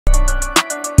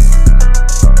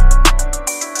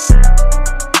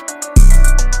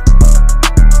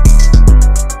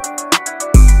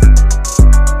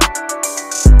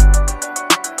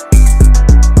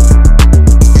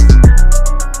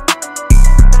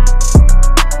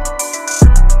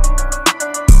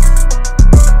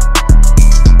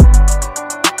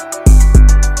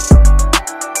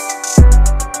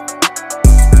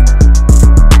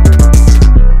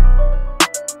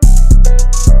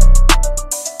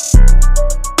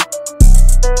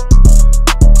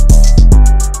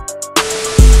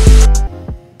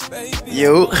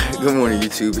Yo, good morning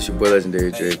YouTube, it's your boy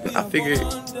Legendary Drake. I figured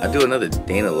I'd do another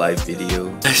day in the life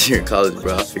video. Last year in college,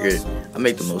 bro, I figured I'd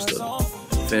make the most of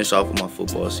it. Finish off with my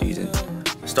football season.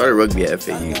 I started rugby at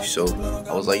FAU, so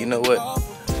I was like, you know what?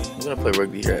 I'm gonna play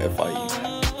rugby here at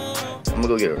FIU. I'm gonna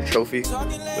go get a trophy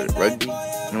with rugby,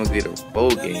 and I'm gonna get a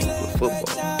bowl game with football.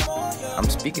 I'm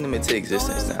speaking them into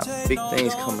existence now. Big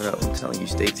things coming up, I'm telling you,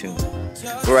 stay tuned.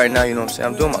 But right now, you know what I'm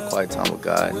saying, I'm doing my quiet time with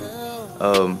God.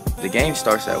 The game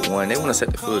starts at 1. They want to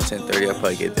set the field at 10:30. I'll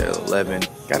probably get there at 11.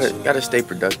 Gotta stay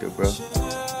productive, bro.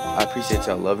 I appreciate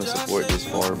y'all love and support this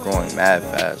far. Growing mad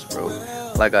fast, bro.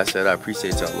 Like I said, I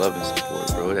appreciate y'all love and support,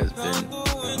 bro. It has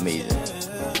been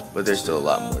amazing. But there's still a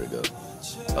lot more to go.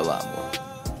 A lot more.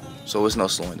 So it's no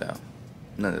slowing down.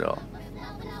 None at all.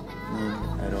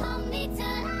 None at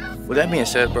all. With that being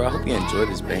said, bro, I hope you enjoyed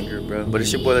this banger, bro. But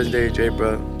it's your boy Legendary Drake,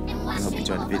 bro. I hope you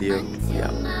enjoyed the video.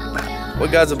 Yeah. What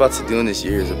God's about to do in this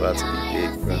year is about to be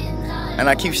big, bro. And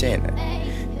I keep saying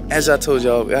that. As I told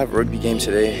y'all, we have a rugby game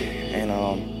today, and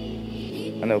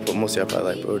I know most of y'all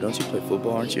probably like, bro, don't you play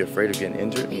football? Aren't you afraid of getting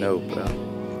injured? No, bro. You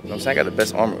know what I'm saying? I got the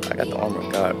best armor. I got the armor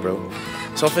of God, bro.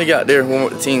 So I'm finna get out there, warm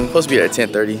up the team. Supposed to be at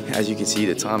 10:30. As you can see,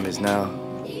 the time is now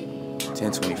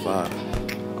 10:25.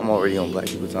 I'm already on black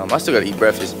people time. I still gotta eat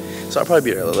breakfast, so I'll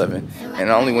probably be there at 11.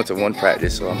 And I only went to 1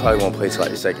 practice, so I probably won't play till like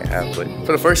the second half. But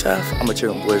for the first half, I'm gonna cheer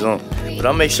them boys on. But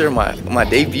I'll make sure my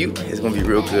debut is gonna be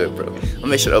real good, bro. I'll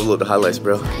make sure to upload the highlights,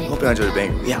 bro. Hope you enjoy the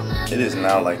banger. Yeah. It is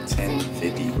now like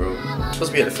 10:50, bro. I'm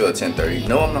supposed to be at the field at 10:30.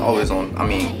 No, I'm not always on. I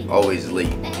mean, always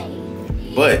late.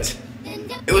 But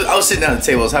I was sitting down at the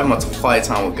table. I was having my quiet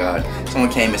time with God.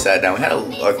 Someone came and sat down. We had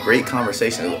a great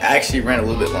conversation. It actually ran a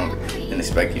little bit longer than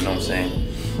expected. You know what I'm saying?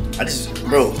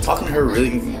 Bro, talking to her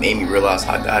really made me realize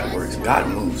how God works. God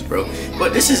moves, bro.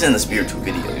 But this isn't a spiritual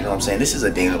video, you know what I'm saying? This is a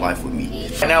day in the life with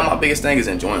me. Right now, my biggest thing is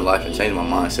enjoying life and changing my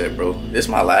mindset, bro. This is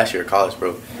my last year of college,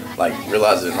 bro. Like,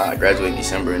 realize it or not, I graduate in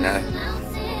December and now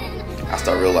I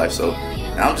start real life. So,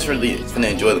 I'm just really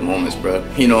finna enjoy the moments, bro.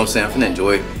 You know what I'm saying? I'm finna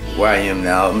enjoy where I am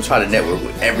now. I'm trying to network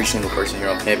with every single person here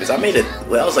on campus. I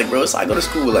was like, bro, I go to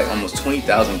school with like almost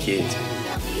 20,000 kids.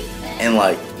 And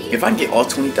like, if I can get all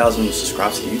 20,000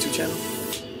 subscribers to the YouTube channel,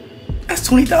 that's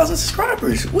 20,000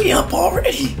 subscribers. We up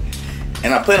already.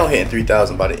 And I plan on hitting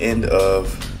 3,000 by the end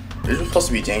of, it was supposed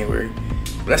to be January,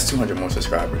 but that's 200 more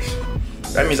subscribers.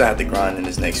 That means I have to grind in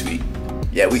this next week.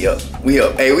 Yeah, we up.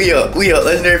 Hey, we up.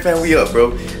 Legendary fan, we up,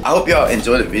 bro. I hope y'all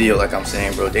enjoy the video like I'm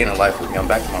saying, bro. Day in the life with me. I'm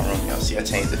back to my room. Y'all see I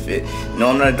changed the fit. No,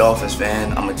 I'm not a Dolphins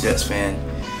fan. I'm a Jets fan.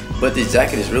 But this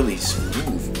jacket is really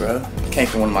smooth, bro. It came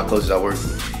from one of my coaches I worked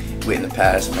with in the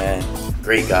past, man.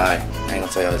 Great guy. I ain't gonna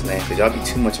tell y'all his name because y'all be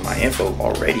too much of my info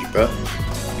already, bro.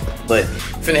 But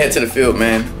finna head to the field,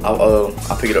 man. I'll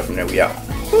pick it up from there. We out.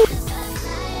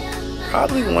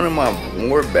 Probably one of my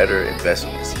more better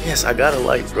investments. Yes, I got a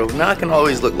light, bro. Now I can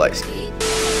always look light skinned.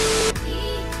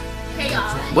 Hey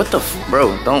y'all. What the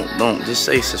bro? Don't just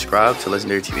say subscribe to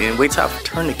Legendary TV and wait till I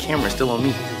turn the camera. It's still on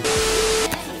me.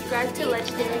 Subscribe to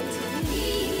Legendary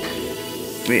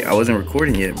TV. Wait, I wasn't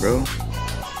recording yet, bro.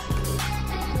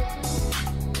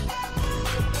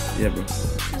 Yeah, bro.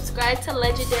 Subscribe to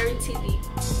Legendary TV.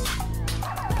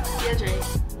 Yeah, Drake.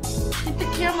 Get the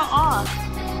camera off.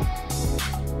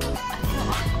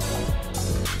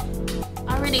 I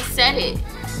already said it.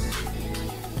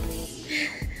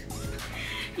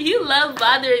 You love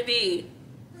bothering me.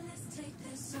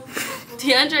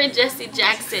 DeAndre Jesse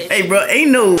Jackson. Hey, bro, ain't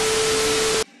no.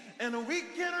 And we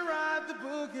can ride the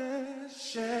boogie,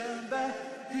 share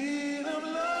that beat of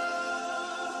love.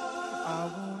 I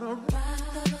wanna ride.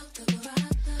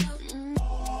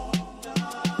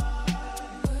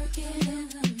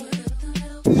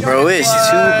 Bro, it's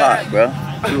too hot, bro.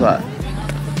 Too hot.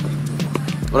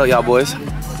 What up, y'all boys?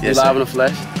 Yes, live sir. in the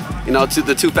flesh. You know,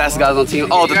 the two fastest guys on the team.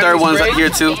 Oh, the third one's up here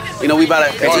too. You know, we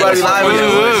about to be live. We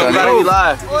about to be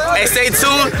live. Hey, stay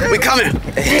tuned. We coming.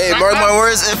 Hey, mark my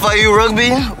words. FIU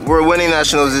Rugby, we're winning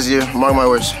nationals this year. Mark my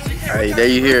words. All right, there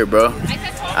you hear it, bro.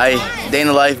 Day in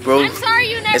the life, bro. I'm sorry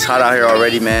you never. It's hot out here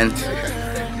already, man.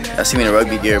 Y'all see me in the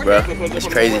rugby gear, bro. It's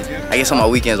crazy. I guess on my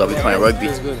weekends I'll be playing rugby.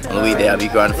 On the weekday I'll be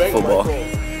grinding for football.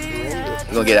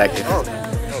 We're gonna get active.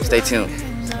 Stay tuned.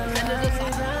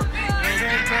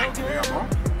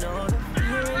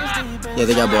 Yeah,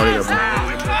 they got ball.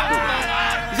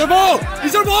 He's a ball!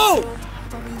 He's a ball!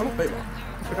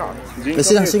 Let's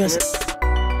sit down.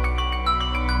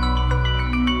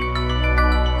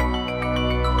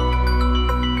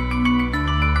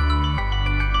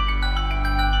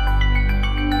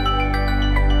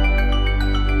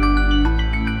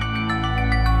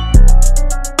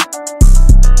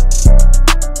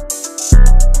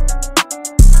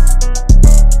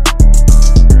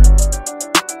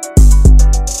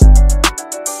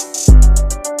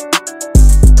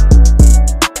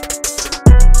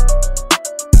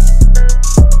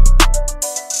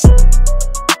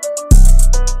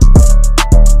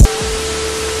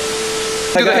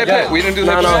 Do the hip hip. We didn't do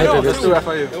the hip hip. Let's do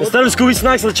FIU. Instead of Scooby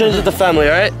Snacks, let's change it to family,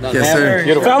 alright? Yes, sir.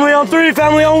 Family on three,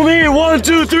 family on me. 1,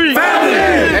 2, 3.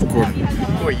 Family!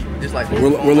 Corey, just like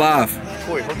We're live.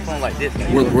 Corey, hold the phone like this.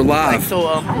 We're live. Like, so,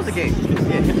 how was the game?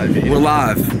 Yeah, We're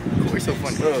live. Corey's so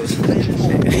funny.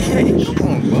 Hey, come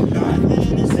on, bro.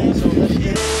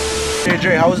 Hey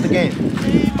Dre, how was the game?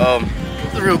 It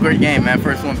was a real great game, man.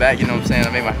 First one back, you know what I'm saying? I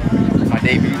made my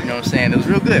debut, you know what I'm saying? It was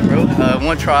real good, bro.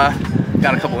 One try,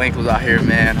 got a couple ankles out here,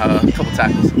 man. A couple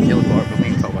tackles, yellow card, but we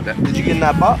ain't talk about that. Did you get in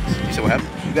that box? You said what happened?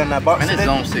 You got in that box Man, today?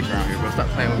 it's zone 6 around here, bro. Stop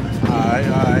playing with me.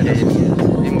 Alright.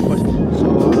 Any more questions? So,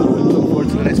 look forward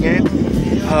to the next game.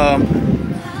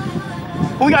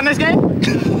 Who we got next game?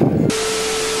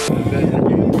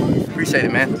 Appreciate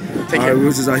it, man. Take care. Alright,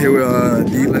 we're just out here with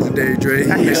the legendary Dre.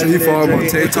 Make sure you follow him on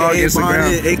TikTok,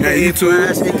 Instagram, and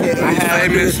YouTube.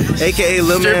 Famous. AKA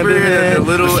Lil Man, Stripper, the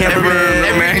little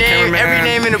cameraman. every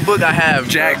name in the book I have.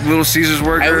 Jack, Little Caesars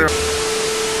worker.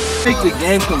 Make the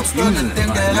game confusing.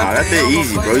 Nah, that's it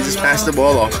easy, bro. You just pass the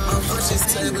ball off.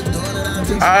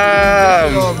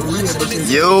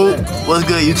 Yo, what's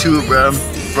good, YouTube, bro?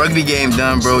 Rugby game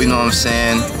done, bro. You know what I'm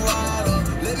saying?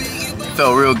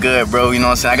 Felt real good, bro. You know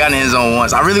what I'm saying? I got in the end zone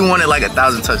once. I really wanted like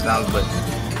 1,000 touchdowns, but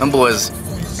them boys,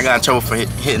 I got in trouble for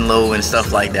hitting low and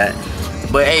stuff like that.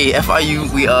 But hey, FIU,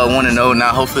 we want to know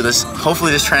now. Hopefully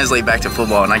this translates back to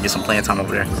football and I get some playing time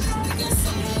over there.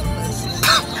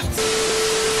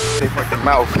 They fucking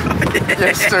mouth.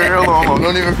 Yes, sir. Hold on.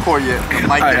 Don't even record yet. The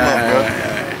mic up, bro.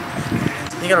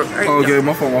 You gotta, Okay,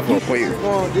 my fault.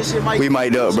 Wait, we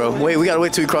mic'd up, bro. Wait, we gotta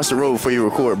wait till we cross the road before you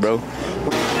record, bro.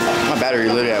 My battery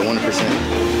literally at 1%.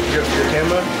 Your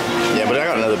camera? Yeah, but I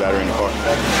got another battery in the car.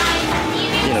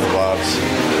 You know the vibes.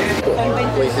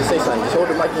 Wait, just say something. Just hold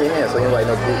the mic in your hand so you ain't like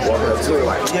no group walking up to it.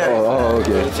 Like, Yeah. Oh,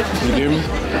 okay. You hear me?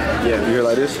 yeah, You hear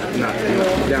like this? nah,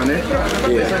 down there.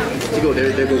 Yeah. You go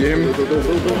there, go. You hear me? Go. I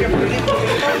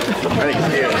think it's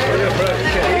there.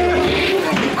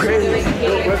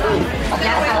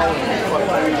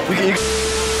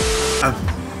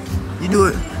 You do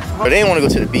it. But they didn't want to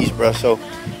go to the beach, bro. So,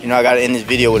 you know, I got to end this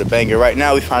video with a banger. Right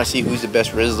now, we trying to see who's the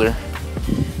best Rizzler.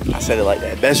 I said it like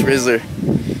that. Best Rizzler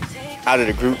out of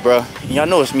the group, bro. And y'all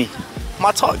know it's me.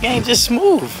 My talk game just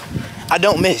smooth. I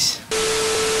don't miss.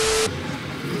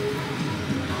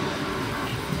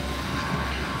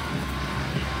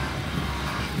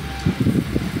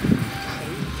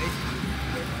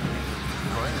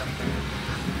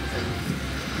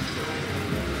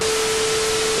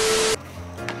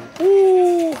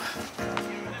 Woo.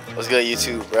 What's good,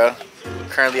 YouTube, bro?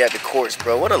 Currently at the courts,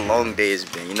 bro. What a long day it's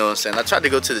been, you know what I'm saying? I tried to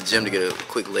go to the gym to get a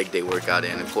quick leg day workout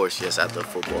in, of course, yes, after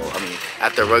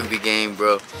after a rugby game,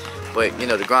 bro. But, you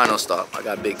know, the grind don't stop. I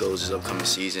got big goals this upcoming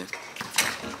season.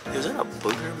 Is that a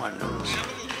booger in my nose?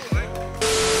 I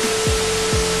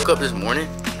woke up this morning,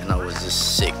 and I was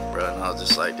just sick, bro. And I was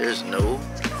just like, there's no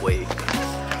way.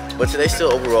 But today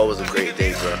still overall was a great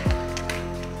day, bro.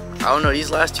 I don't know, these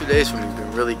last 2 days for me have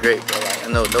been really great, bro. Like, I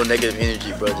know no negative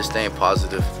energy, bro. Just staying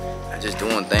positive and just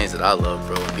doing things that I love,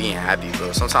 bro. And being happy,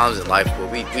 bro. Sometimes in life, bro,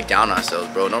 we down ourselves,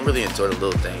 bro. Don't really enjoy the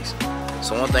little things.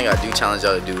 So one thing I do challenge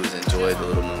y'all to do is enjoy the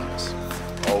little moments.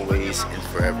 Always and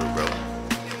forever, bro.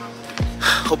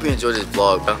 Hope you enjoyed this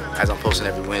vlog, bro. As I'm posting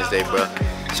every Wednesday, bro.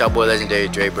 It's y'all boy Legendary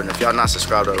Dre, bro. And if y'all not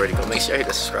subscribed already, go make sure you hit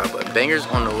the subscribe button. Bangers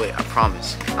on the way, I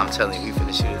promise. I'm telling you, we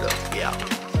finna shoot it up. Yeah.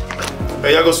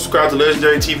 Hey, y'all go subscribe to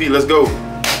Legendary TV. Let's go.